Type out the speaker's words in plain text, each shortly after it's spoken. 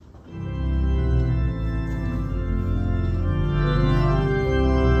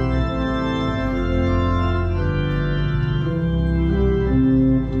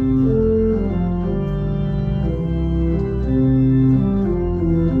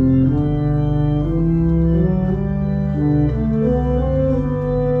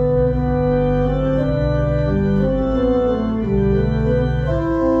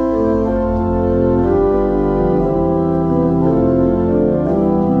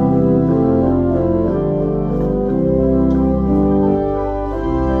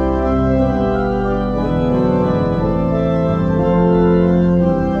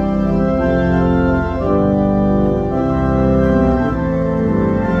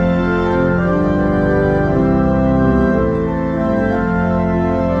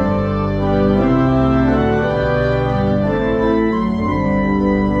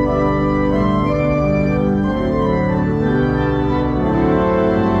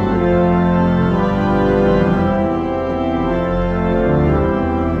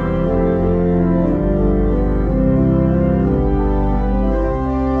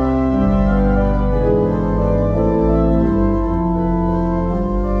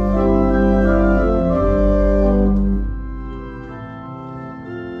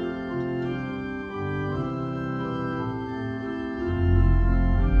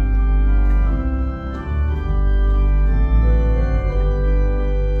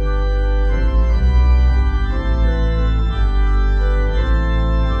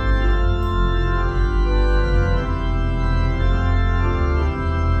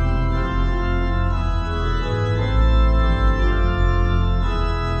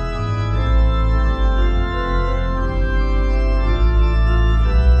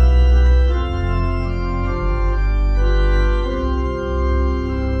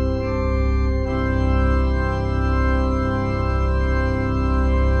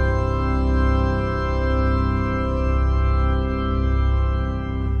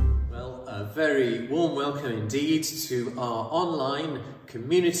very warm welcome indeed to our online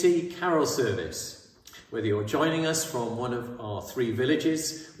community carol service. Whether you're joining us from one of our three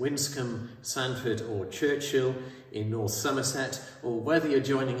villages, Winscombe, Sandford or Churchill in North Somerset, or whether you're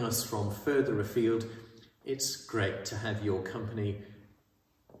joining us from further afield, it's great to have your company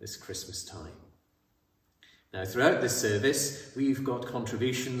this Christmas time. Now, throughout this service, we've got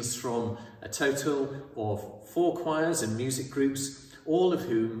contributions from a total of 4 choirs and music groups, all of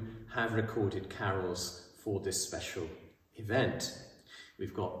whom have recorded carols for this special event.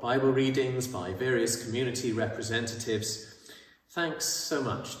 We've got Bible readings by various community representatives. Thanks so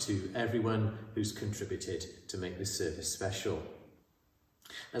much to everyone who's contributed to make this service special.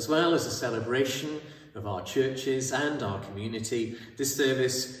 As well as a celebration of our churches and our community, this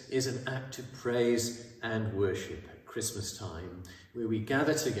service is an act of praise and worship at Christmas time, where we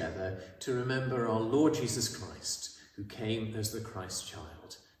gather together to remember our Lord Jesus Christ, who came as the Christ child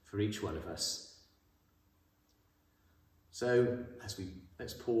for each one of us. So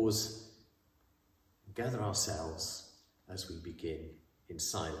let's pause and gather ourselves as we begin in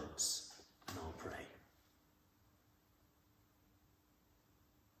silence, and I'll pray.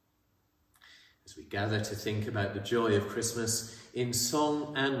 As we gather to think about the joy of Christmas in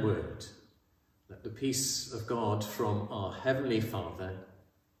song and word, let the peace of God from our Heavenly Father,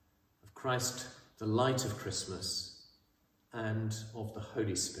 of Christ, the light of Christmas, and of the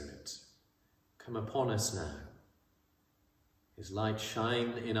Holy Spirit come upon us now. His light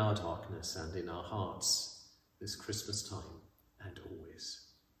shine in our darkness and in our hearts this Christmas time and always.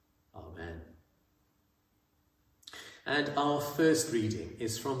 Amen. And our first reading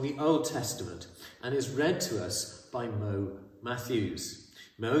is from the Old Testament and is read to us by Mo Matthews.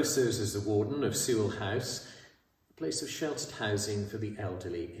 Mo serves as the warden of Sewell House, a place of sheltered housing for the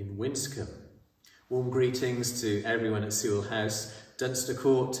elderly in Winscombe. Warm greetings to everyone at Sewell House, Dunster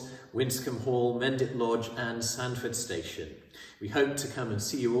Court, Winscombe Hall, Mendip Lodge and Sandford Station. We hope to come and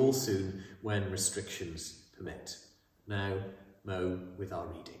see you all soon when restrictions permit. Now, Mo with our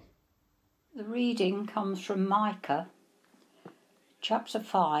reading. The reading comes from Micah, chapter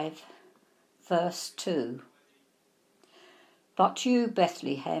 5, verse 2. But you,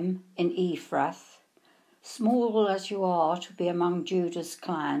 Bethlehem, in Ephrath, small as you are to be among Judah's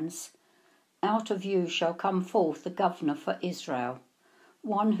clans, out of you shall come forth the governor for Israel,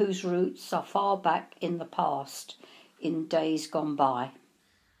 one whose roots are far back in the past, in days gone by.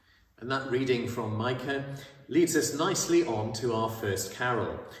 And that reading from Micah leads us nicely on to our first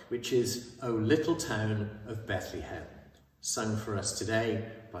carol, which is O Little Town of Bethlehem, sung for us today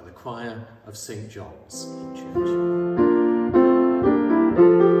by the choir of St. John's in Church. Joy.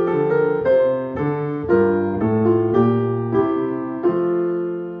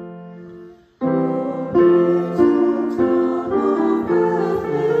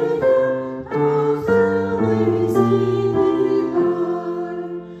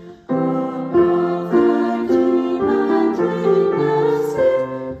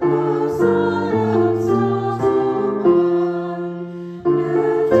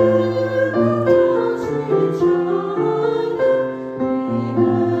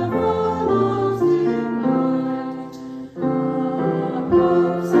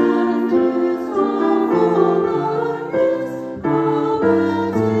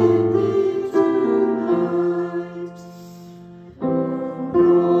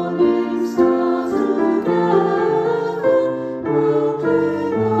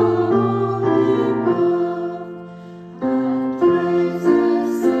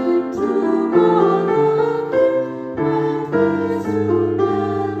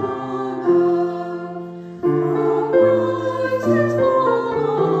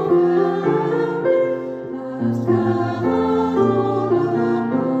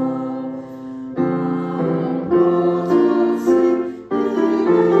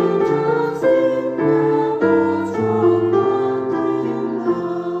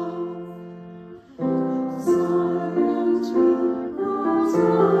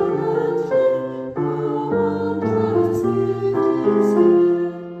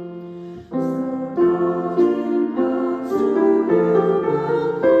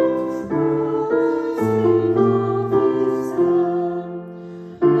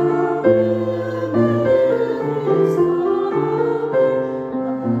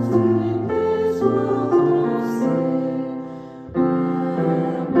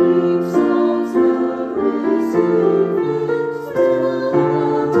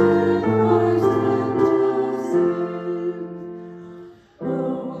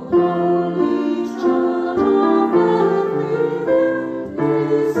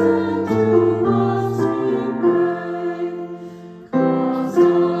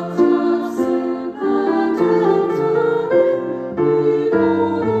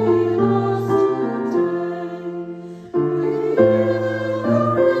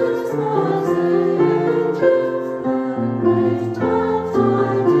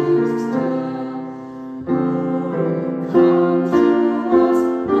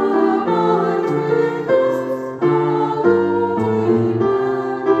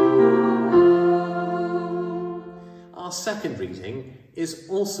 Our second reading is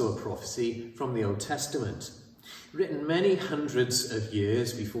also a prophecy from the Old Testament. Written many hundreds of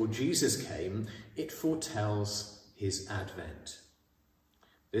years before Jesus came, it foretells his advent.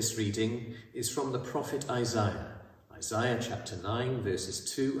 This reading is from the prophet Isaiah, Isaiah chapter 9, verses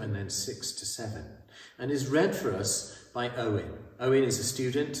 2 and then 6 to 7, and is read for us by Owen. Owen is a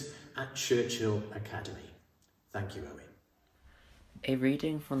student at Churchill Academy. Thank you, Owen. A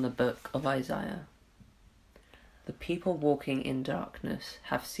reading from the book of Isaiah. The people walking in darkness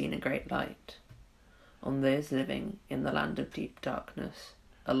have seen a great light. On those living in the land of deep darkness,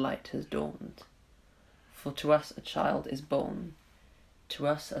 a light has dawned. For to us a child is born, to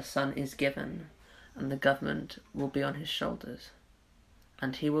us a son is given, and the government will be on his shoulders.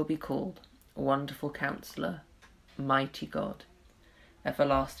 And he will be called Wonderful Counselor, Mighty God,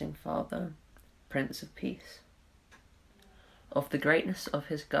 Everlasting Father, Prince of Peace. Of the greatness of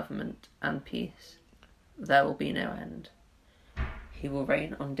his government and peace there will be no end. He will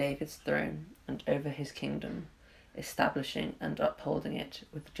reign on David's throne and over his kingdom, establishing and upholding it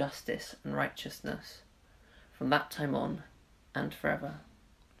with justice and righteousness, from that time on and forever.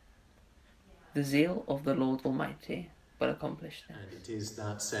 The zeal of the Lord Almighty will accomplish this. And it is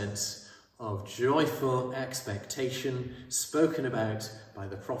that sense of joyful expectation spoken about by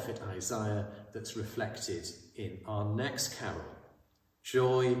the prophet Isaiah that's reflected in our next carol.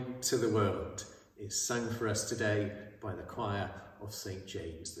 Joy to the World is sung for us today by the choir of St.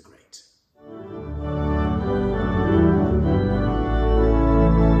 James the Great.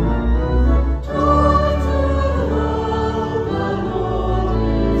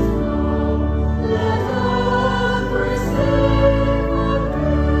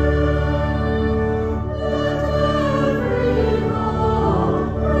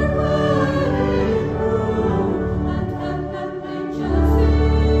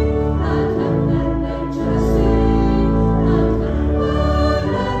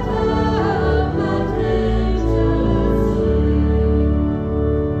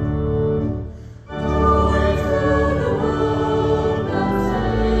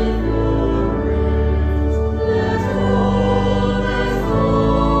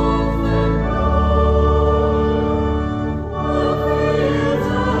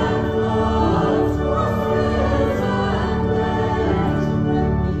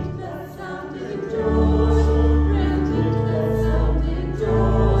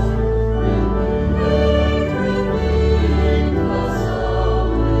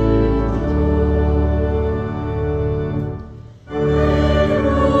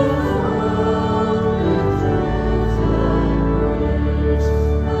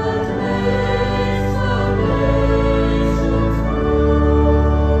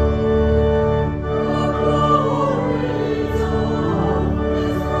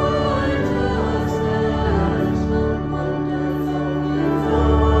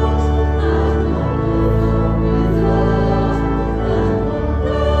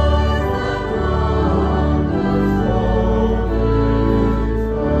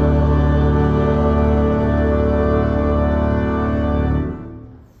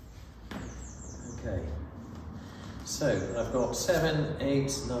 So I've got 7,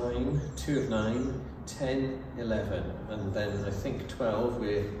 8, 9, 2 of 9, 10, 11, and then I think 12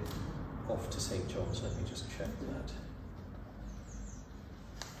 we're off to St. John's. Let me just check that.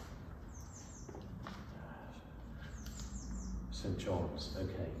 St. John's,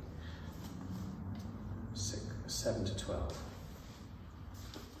 okay. 7 to 12.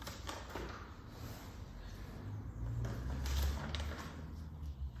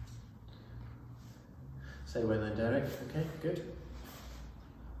 Say when then, Derek. Okay, good.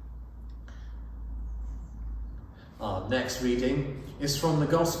 Our next reading is from the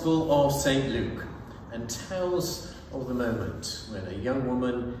Gospel of St. Luke and tells of the moment when a young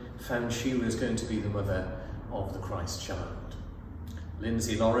woman found she was going to be the mother of the Christ child.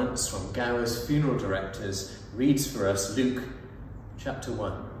 Lindsay Lawrence from Gower's Funeral Directors reads for us Luke chapter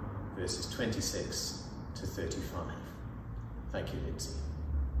 1, verses 26 to 35. Thank you, Lindsay.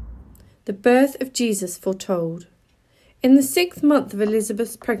 The birth of Jesus foretold. In the 6th month of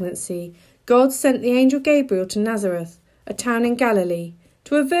Elizabeth's pregnancy, God sent the angel Gabriel to Nazareth, a town in Galilee,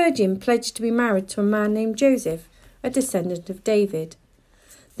 to a virgin pledged to be married to a man named Joseph, a descendant of David.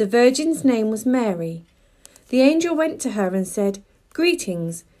 The virgin's name was Mary. The angel went to her and said,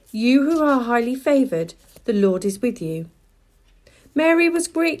 "Greetings, you who are highly favoured, the Lord is with you." Mary was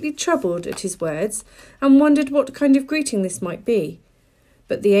greatly troubled at his words and wondered what kind of greeting this might be.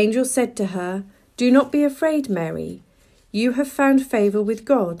 But the angel said to her, "Do not be afraid, Mary. You have found favour with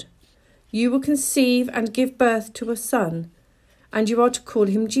God. You will conceive and give birth to a son, and you are to call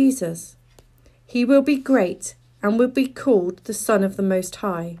him Jesus. He will be great and will be called the Son of the Most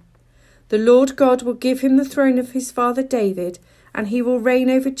High. The Lord God will give him the throne of his father David, and he will reign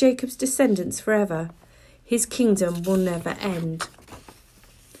over Jacob's descendants forever. His kingdom will never end."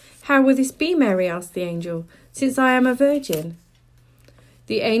 "How will this be, Mary?" asked the angel, "since I am a virgin?"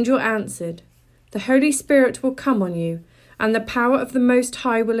 The angel answered, "The Holy Spirit will come on you, and the power of the Most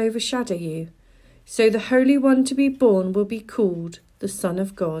High will overshadow you. So the Holy One to be born will be called the Son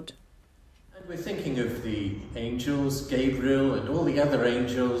of God." And we're thinking of the angels, Gabriel and all the other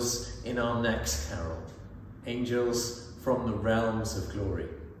angels in our next carol, Angels from the Realms of Glory,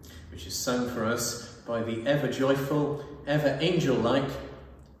 which is sung for us by the ever joyful, ever angel-like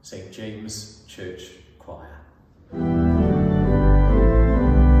St. James Church Choir.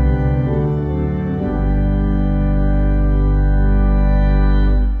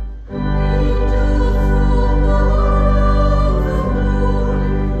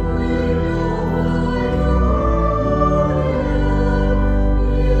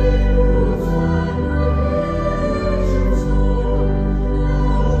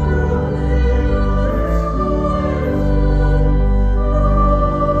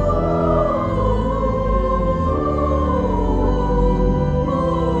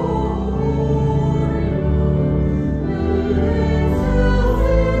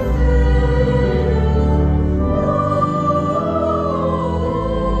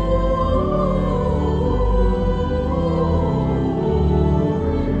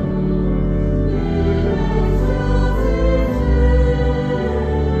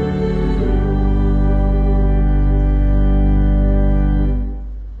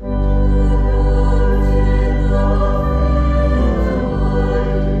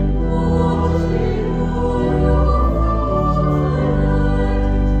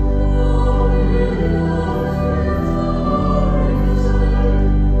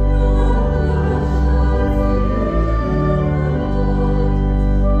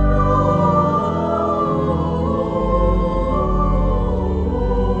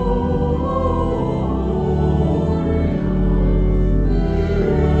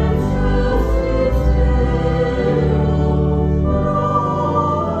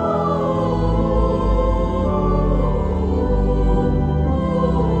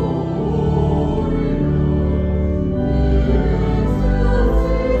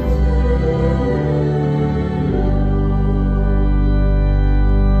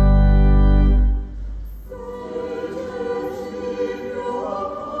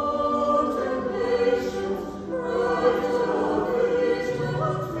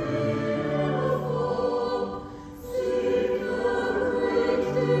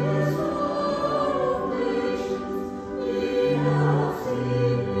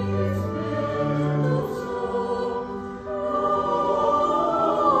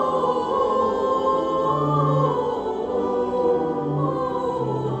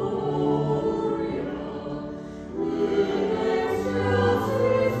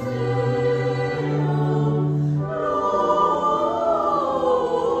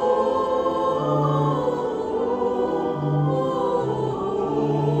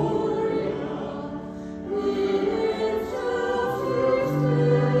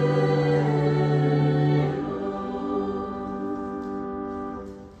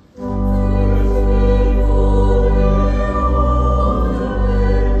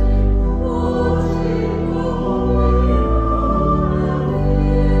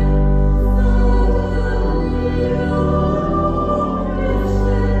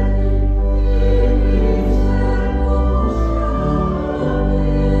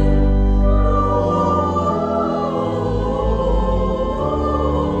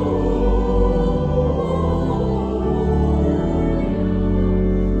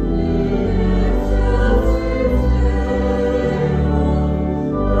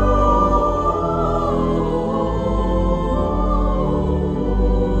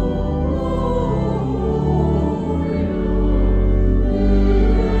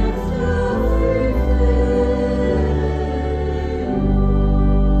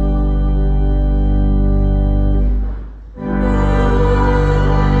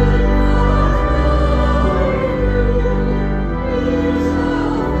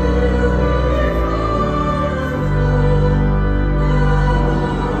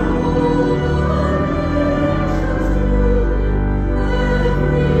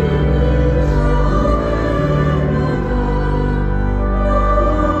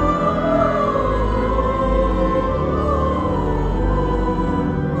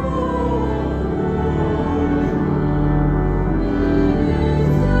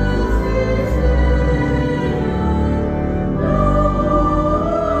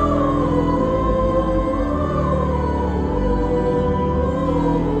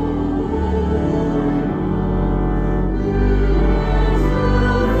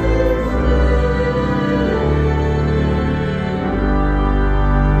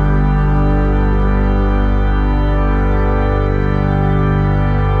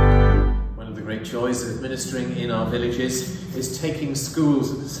 is taking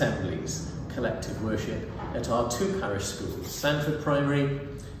schools assemblies, collective worship at our two parish schools, Sandford Primary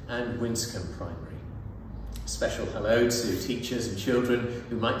and Winscombe Primary. Special hello to teachers and children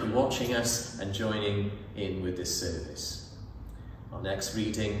who might be watching us and joining in with this service. Our next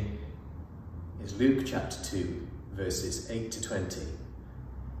reading is Luke chapter 2, verses 8 to 20. And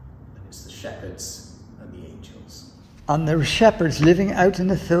it's the shepherds and the angels. And there were shepherds living out in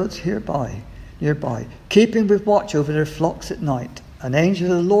the fields nearby, keeping with watch over their flocks at night. An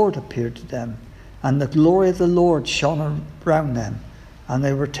angel of the Lord appeared to them, and the glory of the Lord shone around them, and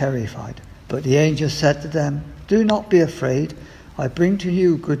they were terrified. But the angel said to them, "Do not be afraid. I bring to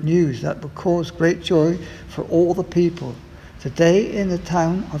you good news that will cause great joy for all the people. Today in the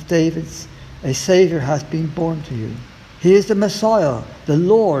town of David a Saviour has been born to you. He is the Messiah, the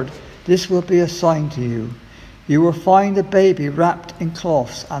Lord. This will be a sign to you. You will find a baby wrapped in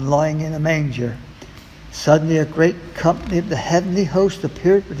cloths and lying in a manger." Suddenly a great company of the heavenly host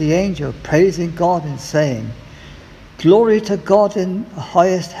appeared with the angel, praising God and saying, "Glory to God in the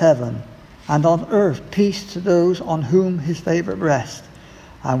highest heaven, and on earth peace to those on whom his favour rests."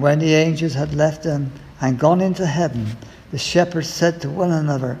 And when the angels had left them and gone into heaven, the shepherds said to one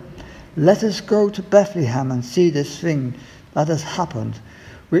another, "Let us go to Bethlehem and see this thing that has happened,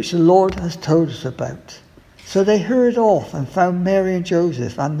 which the Lord has told us about." So they hurried off and found Mary and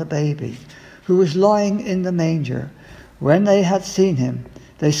Joseph and the baby, who was lying in the manger. When they had seen him,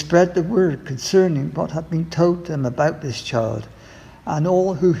 they spread the word concerning what had been told them about this child. And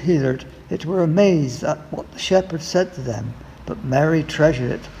all who heard it were amazed at what the shepherds said to them. But Mary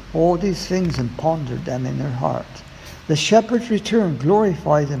treasured all these things and pondered them in her heart. The shepherds returned,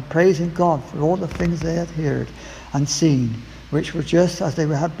 glorified and praising God for all the things they had heard and seen, which were just as they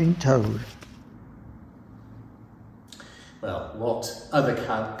had been told. Well, what other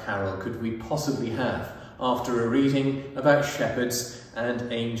carol could we possibly have after a reading about shepherds and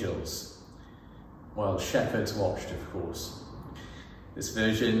angels? While shepherds watched, of course. This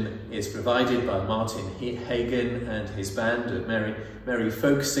version is provided by Martin Hagen and his band of Merry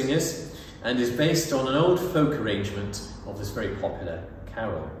Folk Singers, and is based on an old folk arrangement of this very popular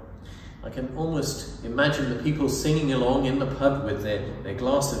carol. I can almost imagine the people singing along in the pub with their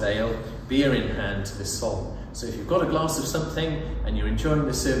glass of ale, beer in hand, to this song. So if you've got a glass of something and you're enjoying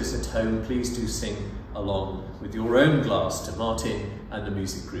the service at home, please do sing along with your own glass to Martin and the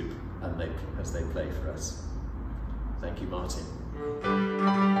music group as they play for us. Thank you, Martin.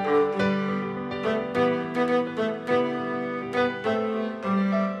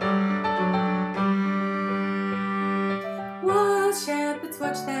 While shepherds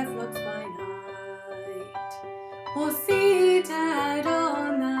watch their flocks by night, or seated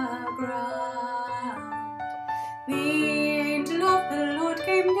on the ground, the angel of the Lord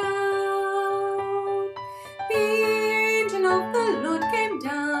came down. The angel of the Lord came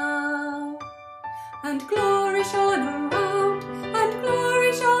down, and glory shone around, and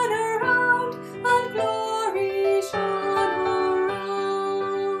glory shone around, and glory shone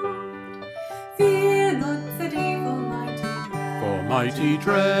around. Fear not, said he, for mighty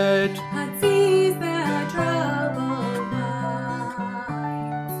dread had seized their troubled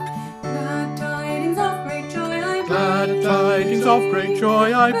minds. Glad tidings of great joy I bring. Glad tidings of great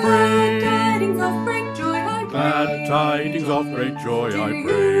joy I bring. Glad tidings of great joy I bring. Glad tidings of great joy I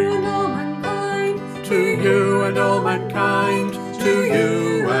bring. To you and all mankind. To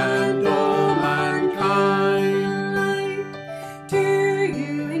you and all mankind. To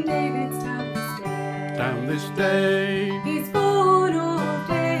you in David's town this day. Down this day. He's born of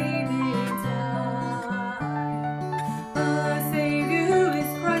David's line. A Saviour who is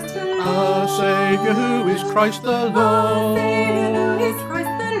Christ the Lord. A Saviour who is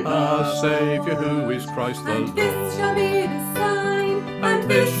Christ the Lord. A Saviour who is Christ the Lord. And this shall be the sign. And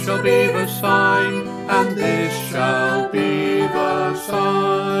this shall be the sign. And this shall be the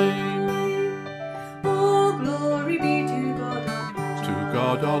sign. All glory be to God on high. To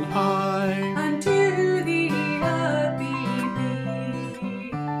God on high. And to the earth be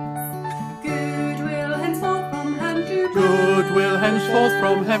peace. Goodwill henceforth from heaven to men. Goodwill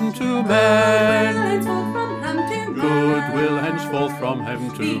henceforth from heaven to men. Goodwill henceforth from heaven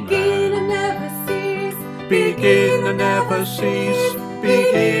to men. Begin and never cease. Begin and never cease.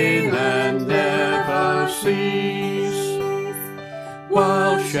 Begin and never cease.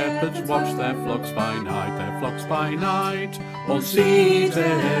 While shepherds watch their flocks by night, all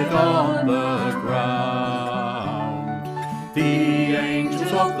seated on the ground. The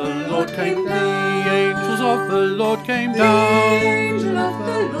angels of the Lord came down. The angels of the Lord came down. The angel of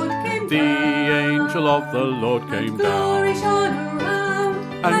the Lord came down. The angel of the Lord came down.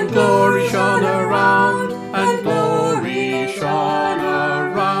 And glory shone around. And glory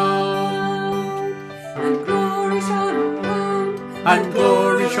and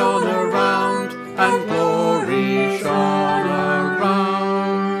glory shone around, and glory shone around.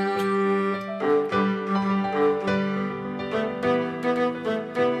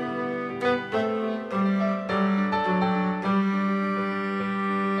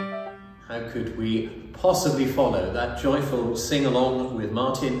 How could we possibly follow that joyful sing-along with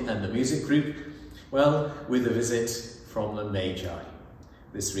Martin and the music group? Well, with a visit from the Magi.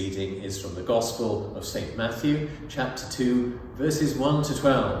 This reading is from the Gospel of St. Matthew, chapter 2, verses 1 to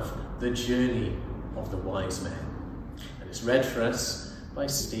 12, the journey of the wise men. And it's read for us by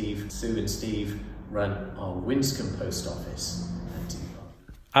Steve. Sue and Steve run our Winscombe post office.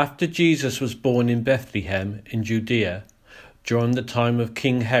 After Jesus was born in Bethlehem in Judea, during the time of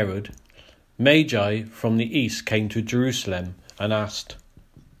King Herod, Magi from the east came to Jerusalem and asked,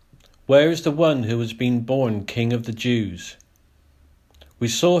 "Where is the one who has been born King of the Jews? We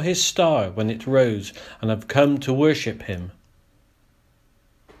saw his star when it rose and have come to worship him."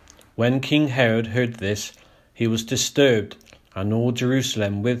 When King Herod heard this, he was disturbed, and all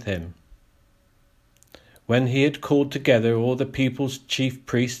Jerusalem with him. When he had called together all the people's chief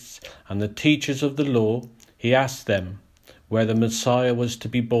priests and the teachers of the law, he asked them where the Messiah was to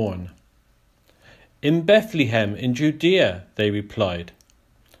be born. "In Bethlehem in Judea," they replied,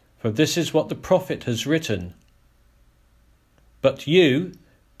 "for this is what the prophet has written. But you,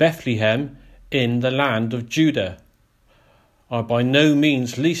 Bethlehem, in the land of Judah, are by no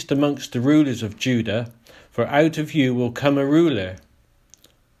means least amongst the rulers of Judah, for out of you will come a ruler,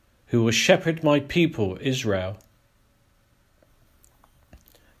 who will shepherd my people Israel."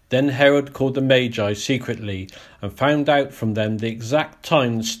 Then Herod called the Magi secretly and found out from them the exact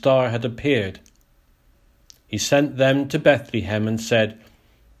time the star had appeared. He sent them to Bethlehem and said,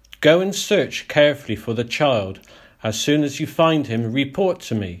 "Go and search carefully for the child. As soon as you find him, report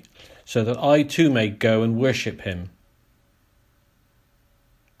to me, so that I too may go and worship him."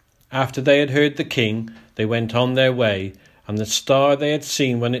 After they had heard the king, they went on their way, and the star they had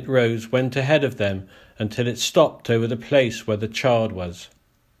seen when it rose went ahead of them until it stopped over the place where the child was.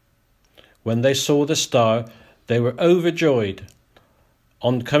 When they saw the star, they were overjoyed.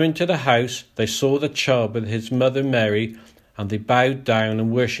 On coming to the house, they saw the child with his mother Mary, and they bowed down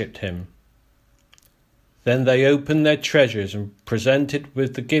and worshipped him. Then they opened their treasures and presented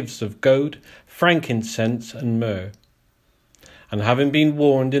with the gifts of gold, frankincense, and myrrh. And having been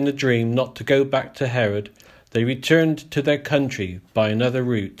warned in a dream not to go back to Herod, they returned to their country by another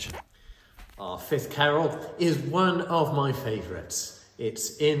route. Our fifth carol is one of my favourites.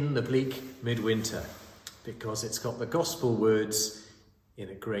 It's in the bleak midwinter, because it's got the gospel words in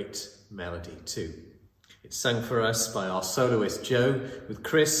a great melody too. It's sung for us by our soloist Joe with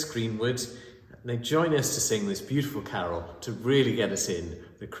Chris Greenwood, and they join us to sing this beautiful carol to really get us in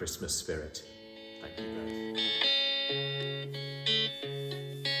the Christmas spirit. Thank you both.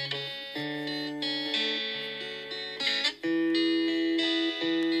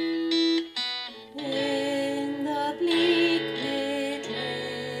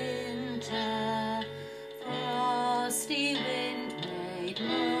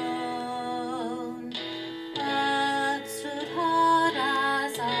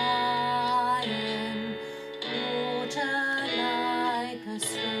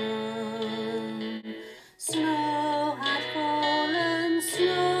 Snow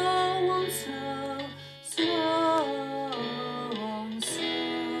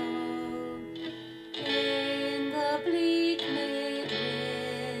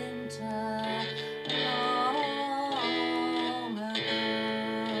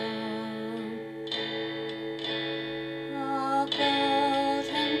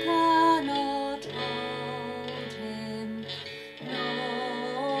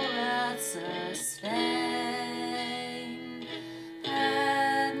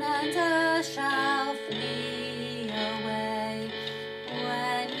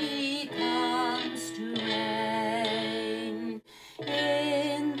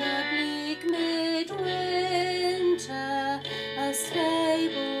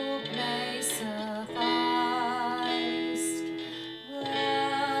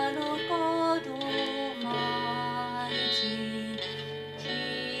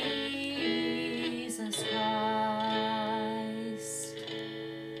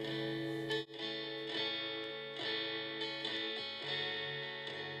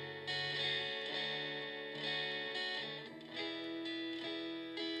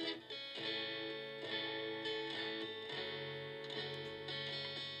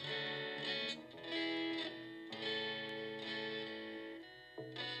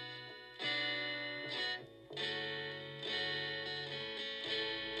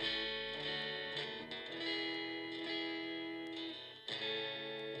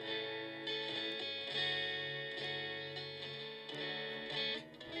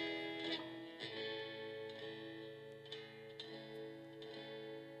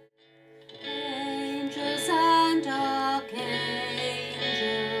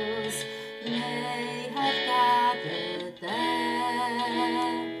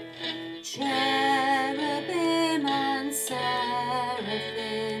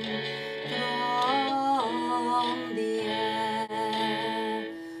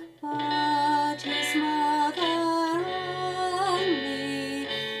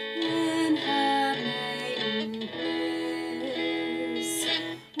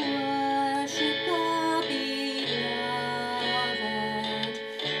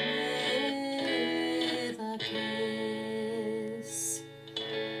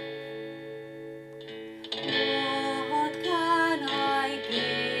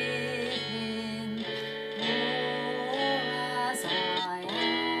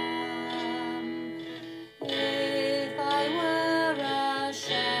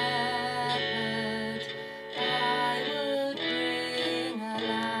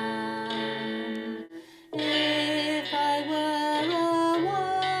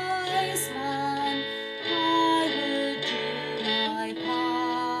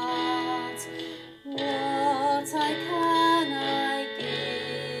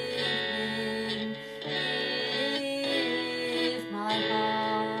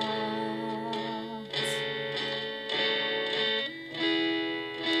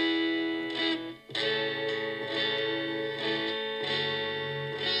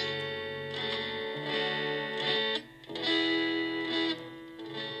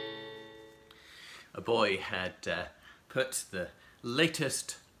a boy had put the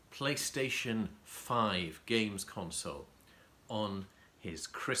latest PlayStation 5 games console on his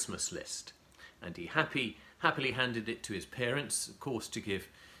Christmas list, and he happily handed it to his parents, of course, to give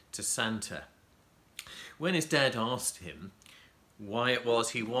to Santa. When his dad asked him why it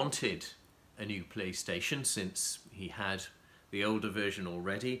was he wanted a new PlayStation, since he had the older version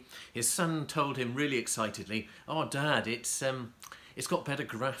already, his son told him really excitedly, "Oh, Dad, it's got better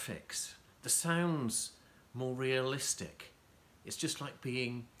graphics. The sound's more realistic. It's just like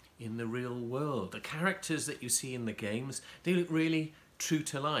being in the real world. The characters that you see in the games, they look really true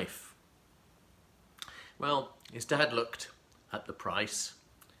to life." Well, his dad looked at the price,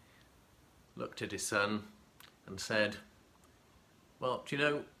 looked at his son and said, "Well, do you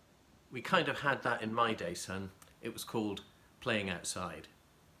know, we kind of had that in my day, son. It was called playing outside."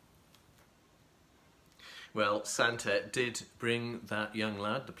 Well, Santa did bring that young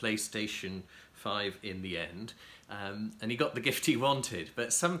lad the PlayStation 5 in the end, and he got the gift he wanted.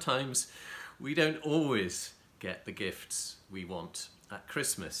 But sometimes we don't always get the gifts we want at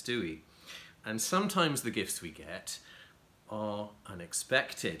Christmas, do we? And sometimes the gifts we get are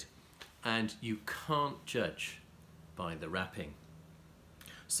unexpected, and you can't judge by the wrapping.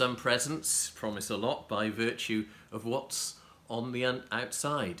 Some presents promise a lot by virtue of what's on the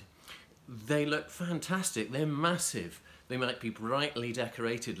outside. They look fantastic, they're massive, they might be brightly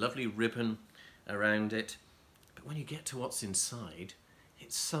decorated, lovely ribbon around it, but when you get to what's inside,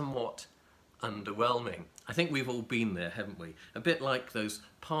 it's somewhat underwhelming. I think we've all been there, haven't we? A bit like those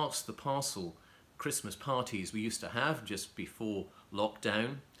pass the parcel Christmas parties we used to have just before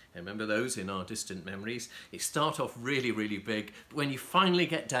lockdown. Remember those in our distant memories? They start off really, really big, but when you finally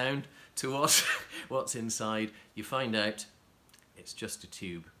get down to what's inside, you find out it's just a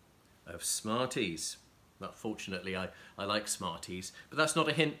tube of Smarties. Well, fortunately, I like Smarties, but that's not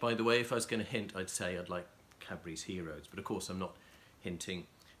a hint, by the way. If I was going to hint, I'd say I'd like Cadbury's Heroes, but of course I'm not hinting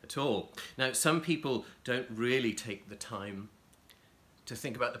at all. Now, some people don't really take the time to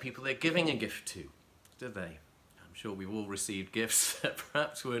think about the people they're giving a gift to, do they? I'm sure we've all received gifts that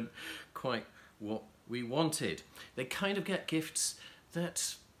perhaps weren't quite what we wanted. They kind of get gifts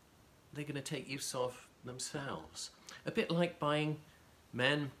that they're going to take use of themselves. A bit like buying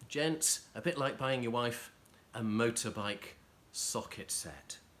men, gents, a bit like buying your wife a motorbike socket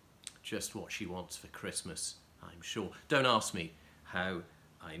set. Just what she wants for Christmas, I'm sure. Don't ask me how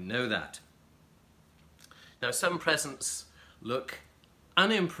I know that. Now, some presents look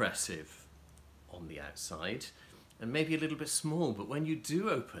unimpressive on the outside and maybe a little bit small, but when you do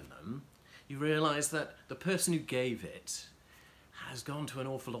open them, you realise that the person who gave it has gone to an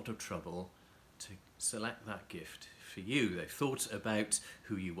awful lot of trouble to select that gift for you. They've thought about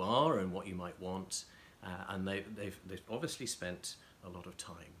who you are and what you might want, and they've obviously spent a lot of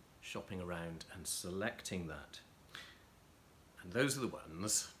time shopping around and selecting that. And those are the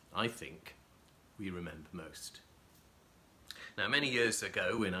ones, I think, we remember most. Now, many years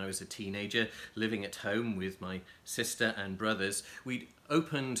ago, when I was a teenager, living at home with my sister and brothers, we'd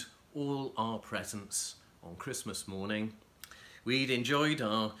opened all our presents on Christmas morning. We'd enjoyed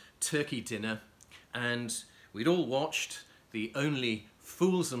our turkey dinner, and we'd all watched the Only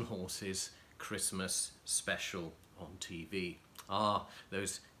Fools and Horses Christmas special on TV. Ah,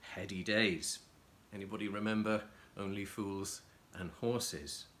 those heady days. Anybody remember Only Fools and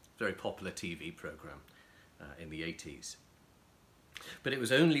Horses? Very popular TV programme in the 80s. But it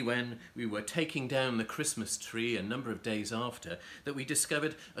was only when we were taking down the Christmas tree a number of days after that we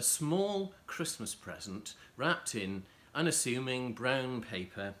discovered a small Christmas present wrapped in unassuming brown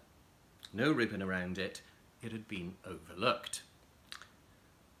paper, no ribbon around it. It had been overlooked.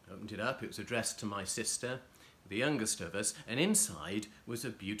 I opened it up, it was addressed to my sister, the youngest of us, and inside was a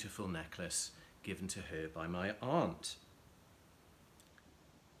beautiful necklace given to her by my aunt.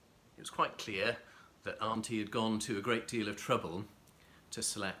 It was quite clear that Auntie had gone to a great deal of trouble to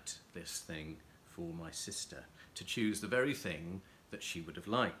select this thing for my sister, to choose the very thing that she would have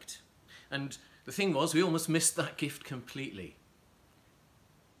liked. And the thing was, we almost missed that gift completely.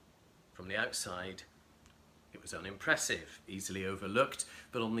 From the outside, it was unimpressive, easily overlooked,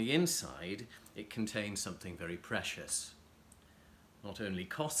 but on the inside, it contained something very precious. Not only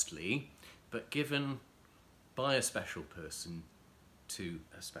costly, but given by a special person to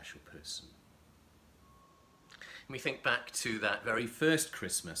a special person. And we think back to that very first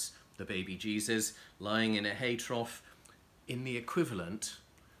Christmas, the baby Jesus lying in a hay trough in the equivalent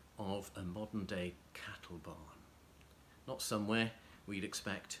of a modern-day cattle barn. Not somewhere we'd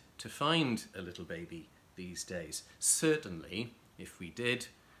expect to find a little baby these days. Certainly, if we did,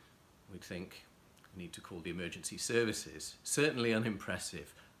 we'd think we need to call the emergency services. Certainly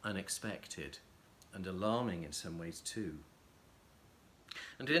unimpressive, unexpected, and alarming in some ways too.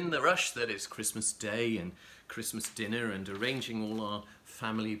 And in the rush that is Christmas Day and Christmas dinner and arranging all our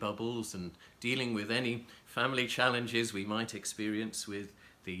family bubbles and dealing with any family challenges we might experience with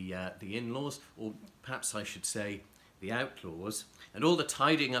the in-laws, or perhaps I should say the outlaws, and all the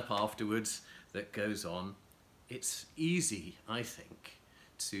tidying up afterwards that goes on, it's easy, I think,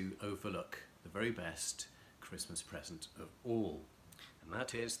 to overlook the very best Christmas present of all, and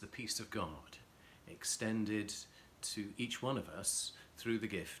that is the peace of God extended to each one of us through the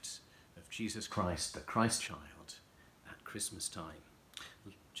gift of Jesus Christ, the Christ child, at Christmas time.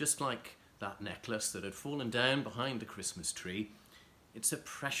 Just like that necklace that had fallen down behind the Christmas tree, it's a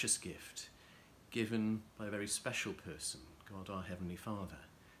precious gift given by a very special person, God our Heavenly Father,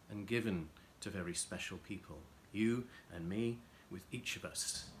 and given to very special people, you and me, with each of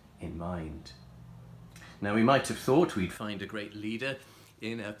us in mind. Now, we might have thought we'd find a great leader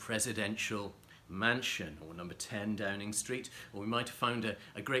in a presidential mansion, or number 10 Downing Street, or we might have found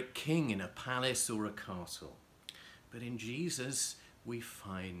a great king in a palace or a castle. But in Jesus, we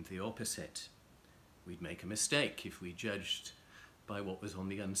find the opposite. We'd make a mistake if we judged by what was on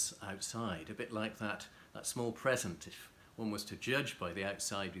the outside, a bit like that small present. If one was to judge by the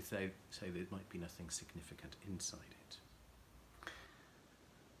outside, we'd say there might be nothing significant inside it.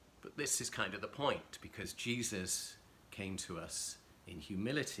 But this is kind of the point, because Jesus came to us in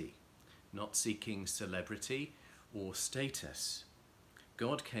humility, not seeking celebrity or status.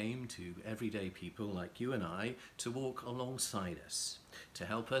 God came to everyday people like you and I to walk alongside us, to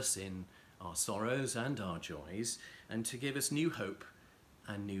help us in our sorrows and our joys, and to give us new hope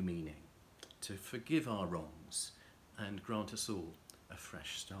and new meaning, to forgive our wrongs and grant us all a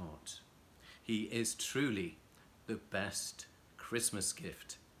fresh start. He is truly the best Christmas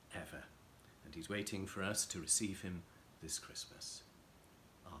gift ever, and he's waiting for us to receive him this Christmas.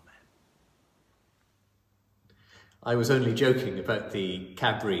 Amen. I was only joking about the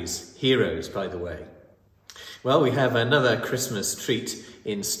Cadbury's Heroes, by the way. Well, we have another Christmas treat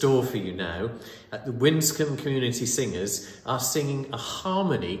in store for you now. The Winscombe Community Singers are singing a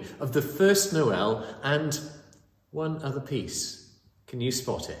harmony of the First Noel and one other piece. Can you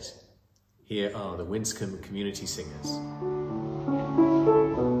spot it? Here are the Winscombe Community Singers.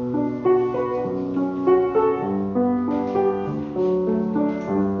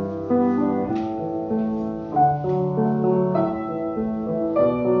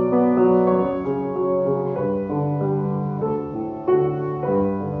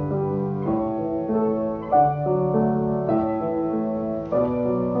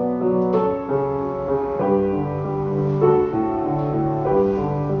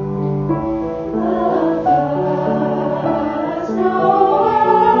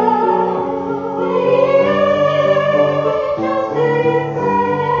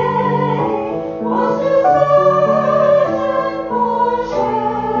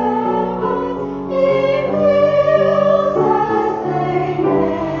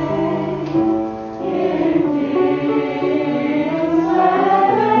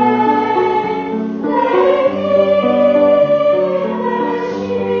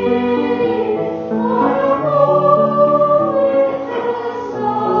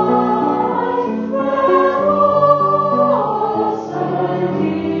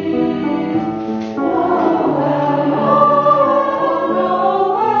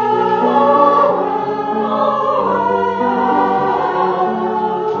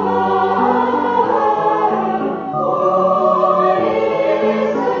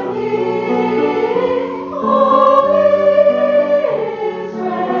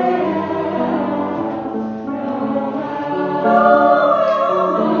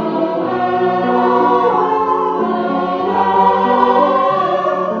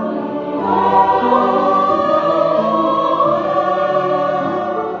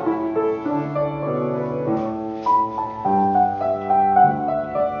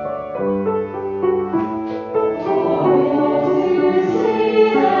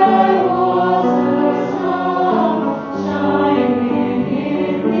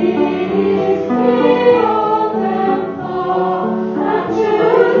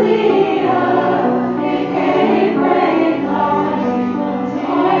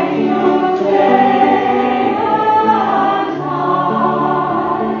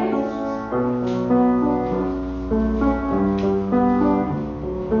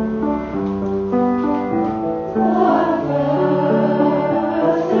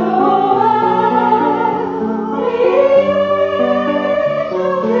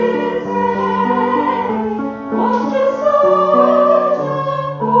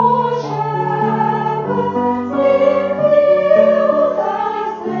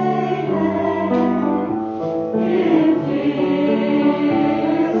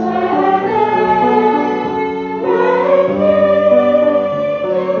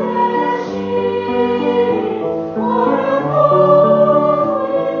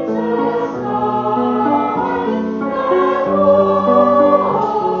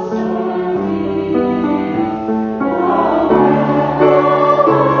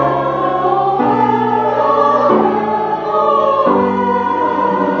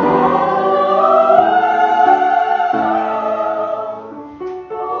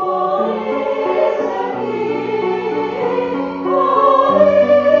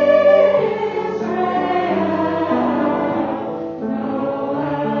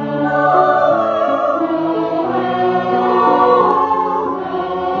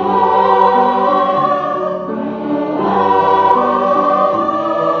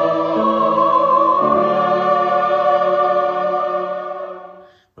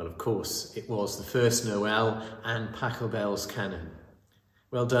 course, it was the first Noel and Pachelbel's canon.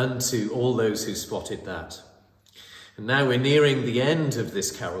 Well done to all those who spotted that. And now we're nearing the end of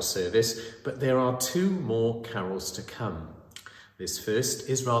this carol service, but there are 2 more carols to come. This first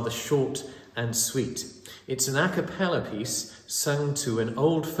is rather short and sweet. It's an a cappella piece sung to an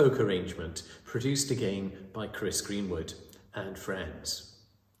old folk arrangement produced again by Chris Greenwood and friends.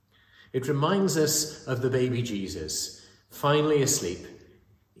 It reminds us of the baby Jesus, finally asleep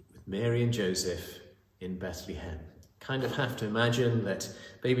with Mary and Joseph in Bethlehem. Kind of have to imagine that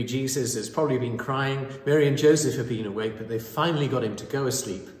baby Jesus has probably been crying, Mary and Joseph have been awake, but they've finally got him to go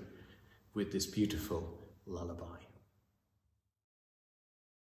asleep with this beautiful lullaby.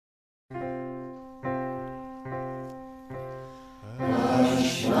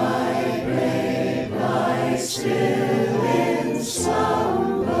 Hush, my babe, lie still in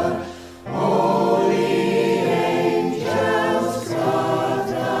slumber. Holy angels guard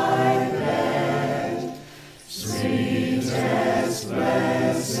thy bed. Sweetest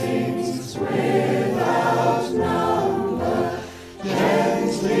blessings without number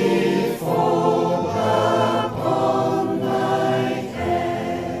gently fall upon thy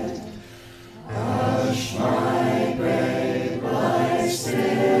head. Hush, my babe, lie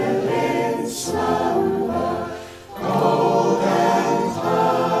still in slumber. Cold and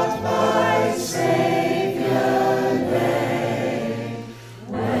hot thy Saviour lay,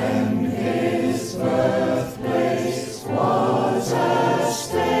 when his birthplace was a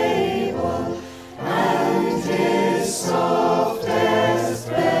stable, and his softest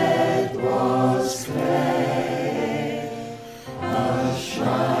bed was clay. Hush,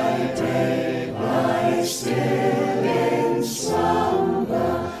 my babe, lie still in slumber.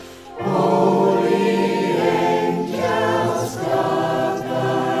 Holy angels guard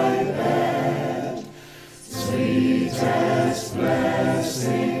thy bed. Sweetest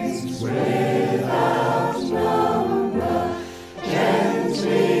blessings without number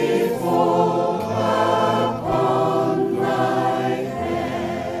gently fall upon thy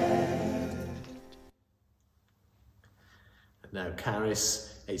head. And now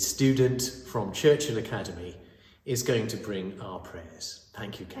Caris, a student from Churchill Academy, is going to bring our prayers.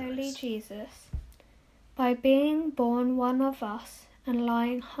 Thank you, Caris. Holy Jesus, by being born one of us and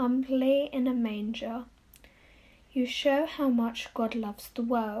lying humbly in a manger, you show how much God loves the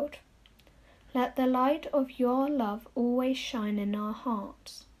world. Let the light of your love always shine in our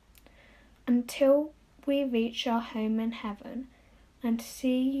hearts, until we reach our home in heaven and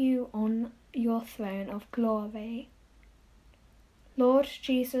see you on your throne of glory. Lord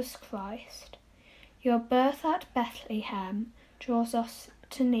Jesus Christ, your birth at Bethlehem draws us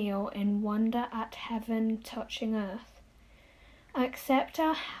to kneel in wonder at heaven touching earth. Accept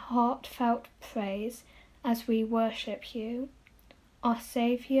our heartfelt praise as we worship you, our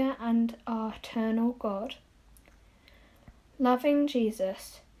Saviour and our eternal God. Loving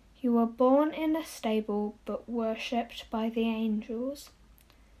Jesus, you were born in a stable but worshipped by the angels.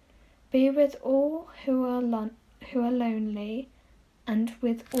 Be with all who are lonely, and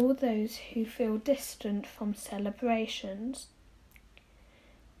with all those who feel distant from celebrations.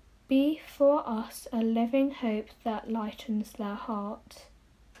 Be for us a living hope that lightens their hearts.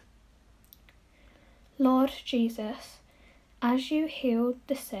 Lord Jesus, as you healed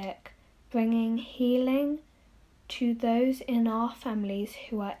the sick, bringing healing to those in our families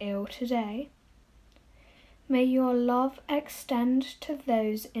who are ill today, may your love extend to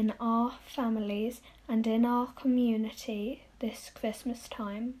those in our families and in our community this Christmas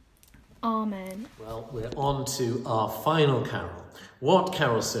time. Amen. Well, we're on to our final carol. What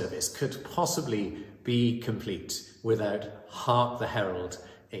carol service could possibly be complete without Hark the Herald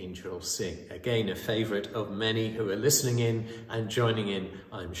Angels Sing? Again, a favourite of many who are listening in and joining in,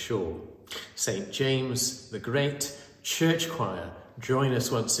 I'm sure. St. James the Great Church Choir, join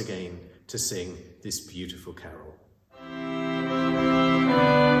us once again to sing this beautiful carol.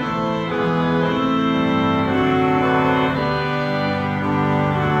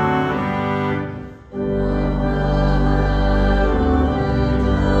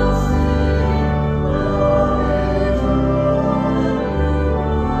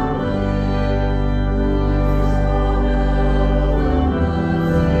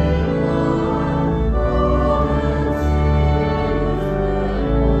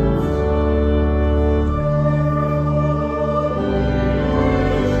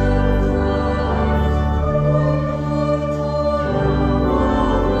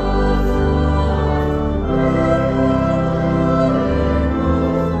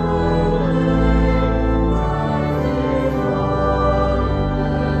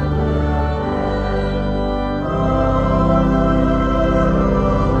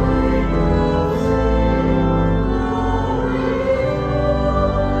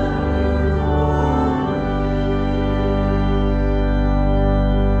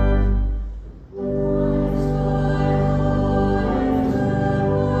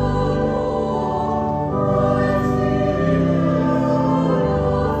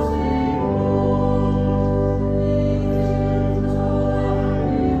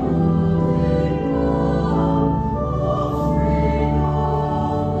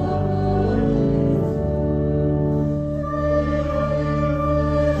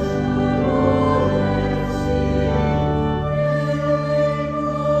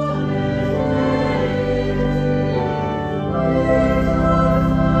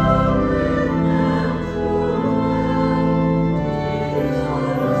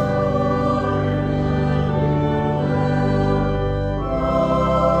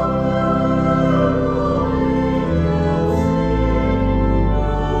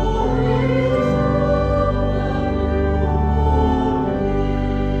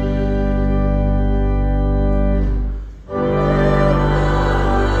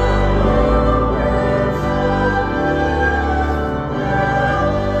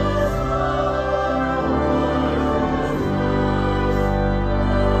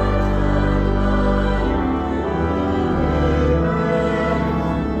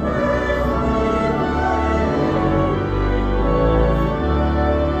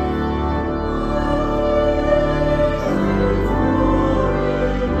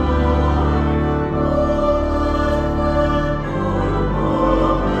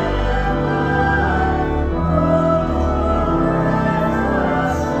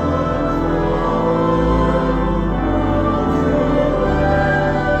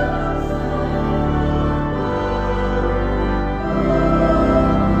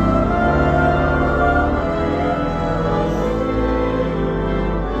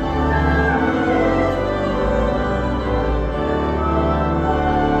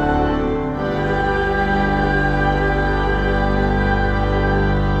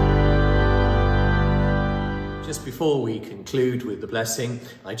 conclude with the blessing,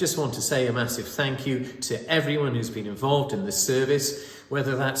 I just want to say a massive thank you to everyone who's been involved in this service,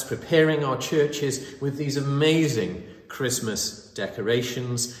 whether that's preparing our churches with these amazing Christmas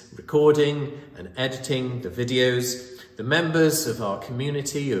decorations, recording and editing the videos, the members of our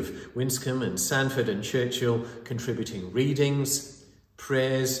community of Winscombe and Sandford and Churchill contributing readings,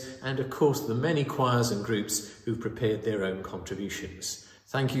 prayers, and of course the many choirs and groups who've prepared their own contributions.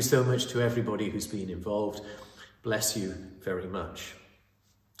 Thank you so much to everybody who's been involved. Bless you very much.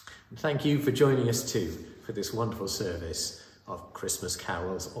 And thank you for joining us too for this wonderful service of Christmas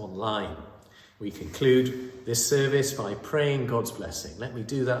carols online. We conclude this service by praying God's blessing. Let me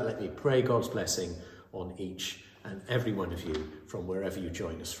do that. Let me pray God's blessing on each and every one of you from wherever you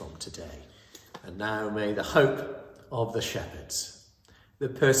join us from today. And now may the hope of the shepherds, the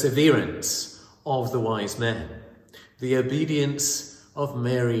perseverance of the wise men, the obedience of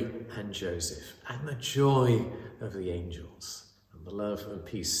Mary and Joseph, and the joy of the angels, and the love and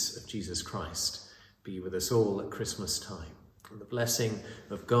peace of Jesus Christ be with us all at Christmas time. And the blessing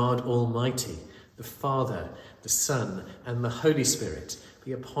of God Almighty, the Father, the Son, and the Holy Spirit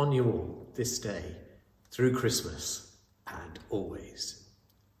be upon you all this day, through Christmas and always.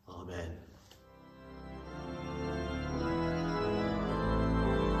 Amen.